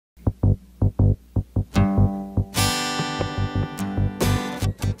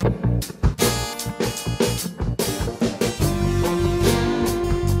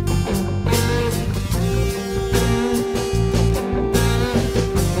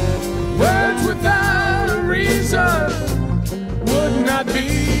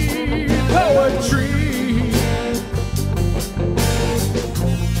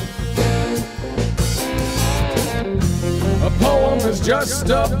is just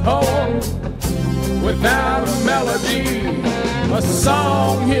a poem without a melody. A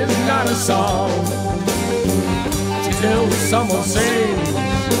song is not a song till someone sings.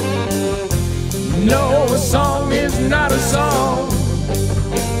 No, a song is not a song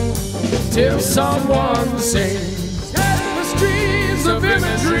till someone sings. Tapestries of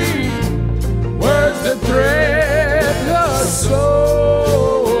imagery, words that thread the soul.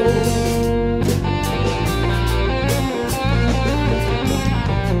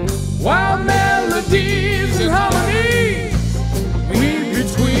 While melodies and harmonies weave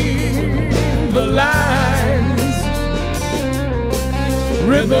between the lines,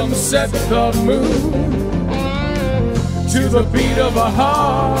 rhythm set the mood to the beat of a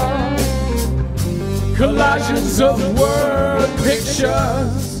heart. Collages of word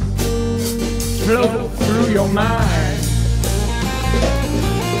pictures float through your mind.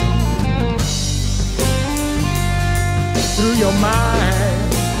 Through your mind.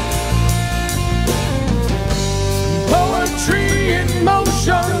 Poetry in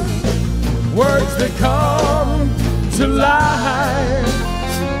motion, words that come to life.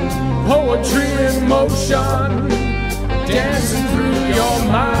 Poetry in motion, dancing through your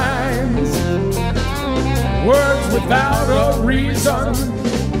minds. Words without a reason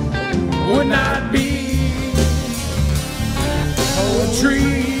would not be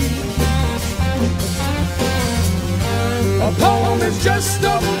poetry. A poem is just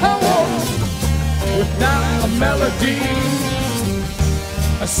a poem without a melody.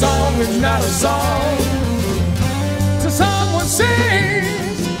 A song is not a song till someone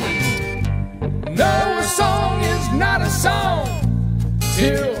sings. No, a song is not a song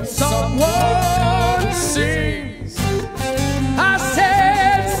till someone sings. I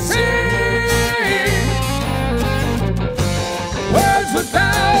said sing. Words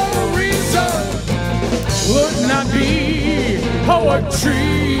without a reason would not be poetry.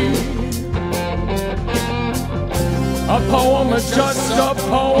 A poem is just a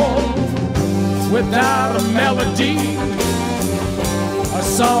poem without a melody. A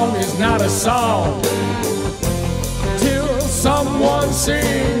song is not a song till someone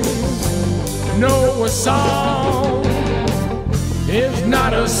sings. No, a song is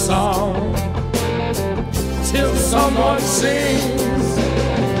not a song till someone sings.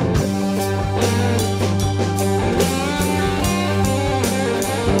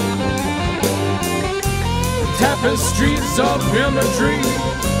 Tapestries of imagery,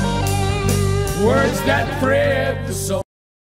 words that thread the soul.